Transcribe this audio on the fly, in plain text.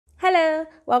Hello,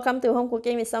 welcome to Home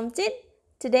Cooking with Somjit.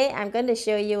 Today I'm going to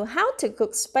show you how to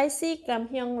cook spicy Kam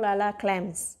Heong Lala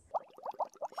Clams.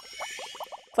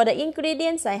 For the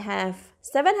ingredients, I have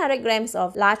 700 grams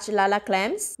of large Lala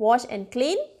clams, washed and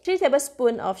clean, 3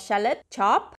 tablespoons of shallot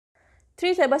chopped,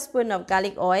 3 tablespoons of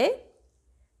garlic oil,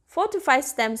 4 to 5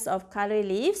 stems of curry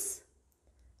leaves,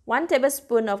 1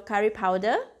 tablespoon of curry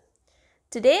powder.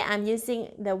 Today I'm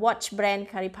using the Watch brand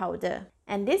curry powder,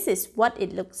 and this is what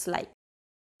it looks like.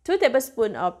 2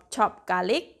 tablespoons of chopped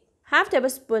garlic, half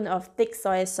tablespoon of thick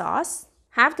soy sauce,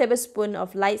 half tablespoon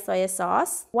of light soy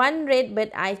sauce, 1 red bird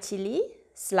eye chili,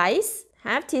 slice,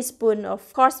 half teaspoon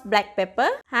of coarse black pepper,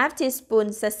 half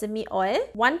teaspoon sesame oil,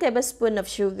 1 tablespoon of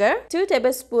sugar, 2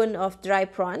 tablespoons of dry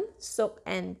prawn, soaked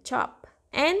and chopped,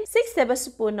 and 6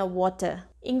 tablespoons of water.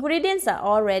 Ingredients are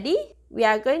all ready. We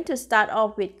are going to start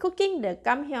off with cooking the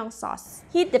Kam Heong sauce.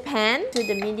 Heat the pan to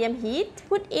the medium heat.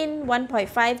 Put in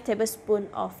 1.5 tablespoons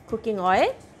of cooking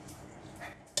oil.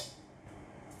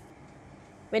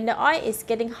 When the oil is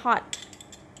getting hot,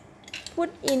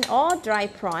 put in all dry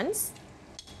prawns.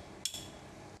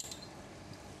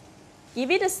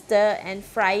 Give it a stir and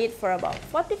fry it for about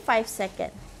 45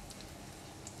 seconds.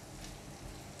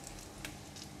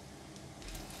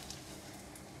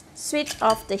 Switch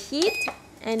off the heat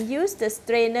and use the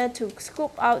strainer to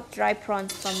scoop out dry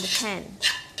prawns from the pan.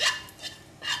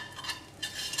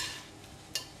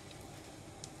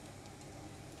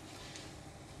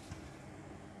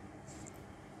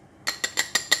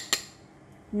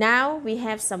 Now we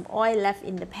have some oil left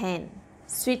in the pan.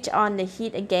 Switch on the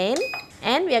heat again,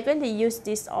 and we are going to use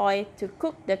this oil to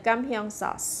cook the Kam Heong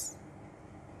sauce.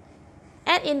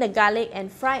 Add in the garlic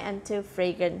and fry until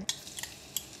fragrant.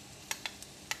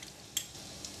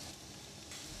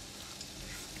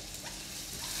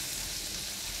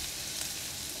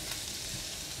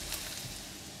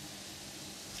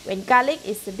 When garlic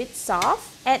is a bit soft,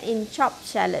 add in chopped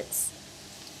shallots.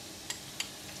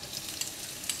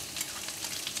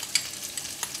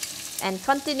 And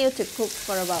continue to cook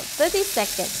for about 30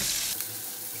 seconds.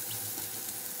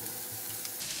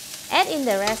 Add in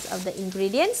the rest of the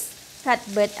ingredients: cut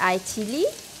bird eye chili,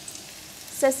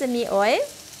 sesame oil,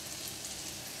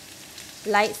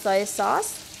 light soy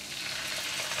sauce,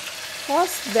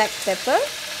 coarse black pepper,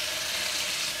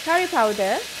 curry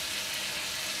powder,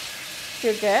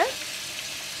 sugar,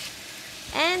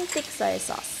 and thick soy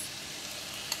sauce.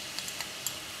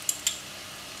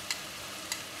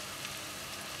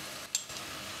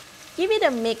 Give it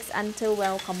a mix until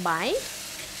well combined.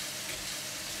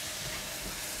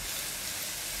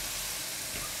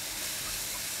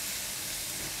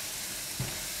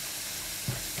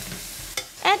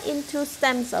 Add in 2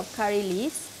 stems of curry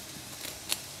leaves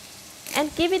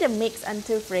and give it a mix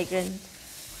until fragrant.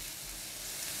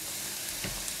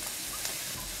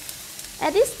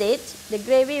 At this stage, the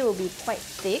gravy will be quite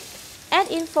thick.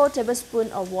 Add in 4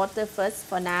 tablespoons of water first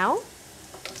for now.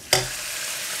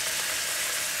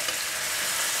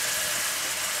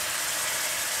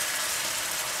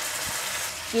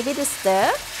 Give it a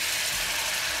stir.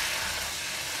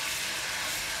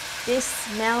 This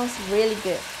smells really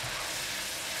good.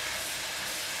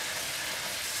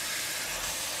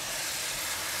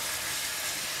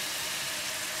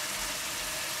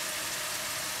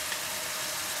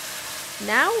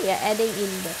 Now we are adding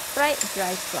in the fried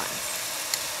dry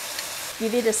prawns.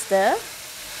 Give it a stir.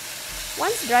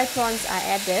 Once dry prawns are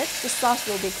added, the sauce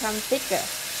will become thicker.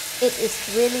 It is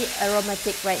really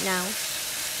aromatic right now.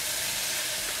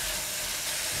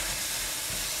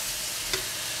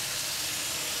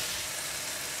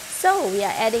 So we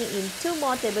are adding in 2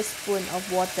 more tablespoons of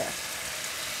water.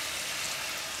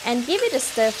 And give it a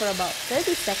stir for about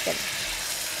 30 seconds.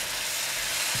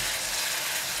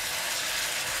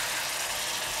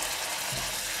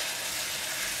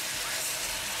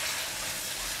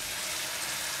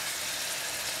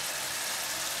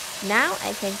 Now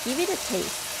I can give it a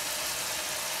taste.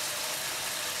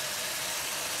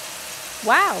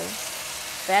 Wow,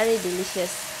 very delicious.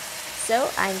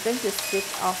 So I'm going to switch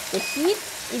off the heat.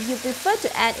 If you prefer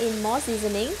to add in more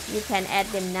seasoning, you can add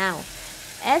them now.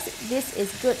 As this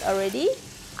is good already,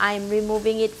 I'm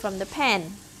removing it from the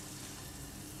pan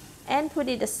and put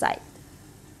it aside.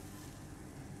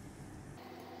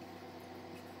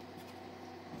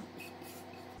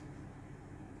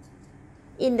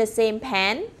 In the same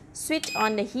pan, switch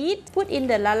on the heat, put in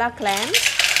the Lala clams,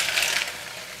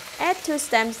 add 2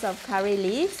 stems of curry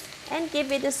leaves and give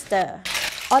it a stir.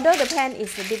 Although the pan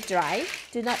is a bit dry,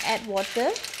 do not add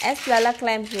water, as Lala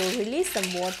clams will release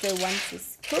some water once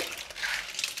it's cooked.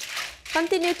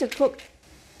 Continue to cook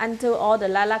until all the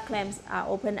Lala clams are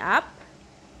opened up.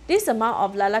 This amount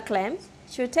of Lala clams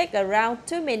should take around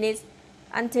 2 minutes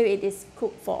until it is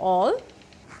cooked for all.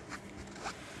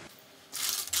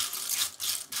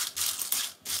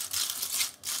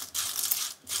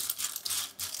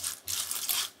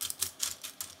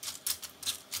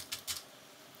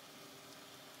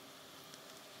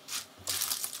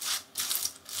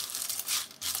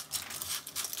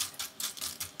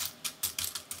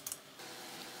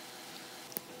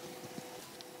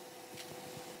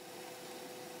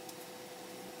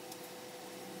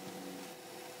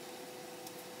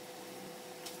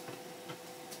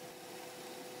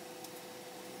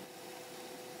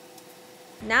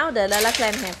 Now the lala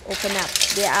clam have opened up.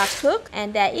 They are cooked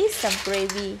and there is some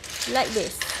gravy like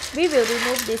this. We will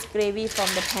remove this gravy from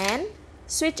the pan.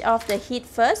 Switch off the heat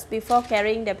first before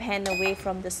carrying the pan away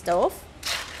from the stove.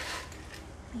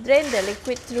 Drain the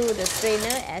liquid through the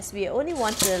strainer as we only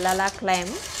want the lala clam.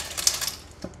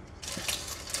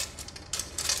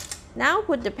 Now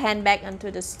put the pan back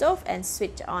onto the stove and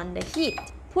switch on the heat.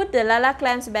 Put the lala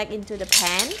clams back into the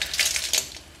pan.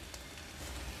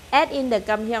 Add in the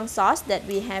Kam Heong sauce that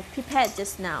we have prepared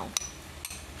just now.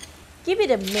 Give it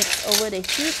a mix over the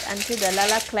heat until the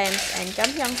lala clams and Kam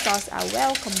Heong sauce are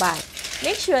well combined.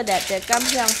 Make sure that the Kam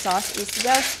Heong sauce is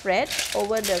well spread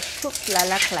over the cooked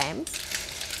lala clams.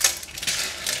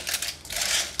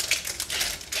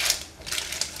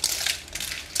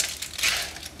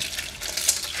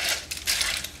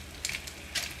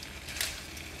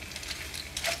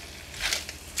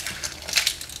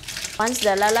 Once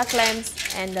the lala clams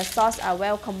and the sauce are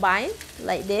well combined,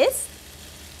 like this,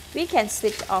 we can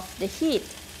switch off the heat.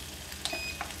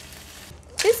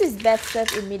 This is best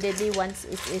served immediately once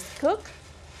it is cooked.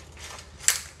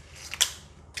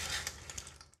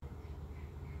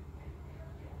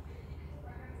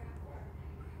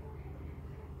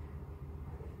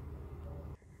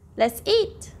 Let's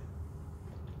eat!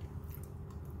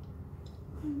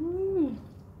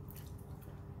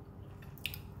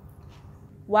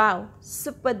 Wow,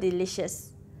 super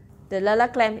delicious. The lala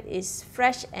clam is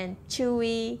fresh and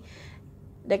chewy.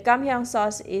 The Kam Heong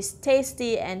sauce is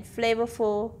tasty and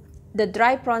flavorful. The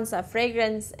dry prawns are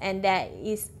fragrant and there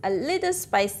is a little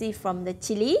spicy from the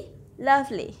chili.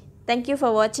 Lovely. Thank you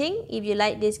for watching. If you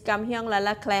like this Kam Heong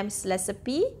Lala Clams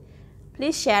recipe,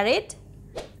 please share it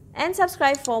and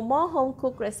subscribe for more home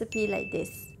cooked recipe like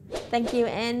this. Thank you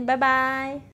and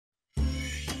bye-bye.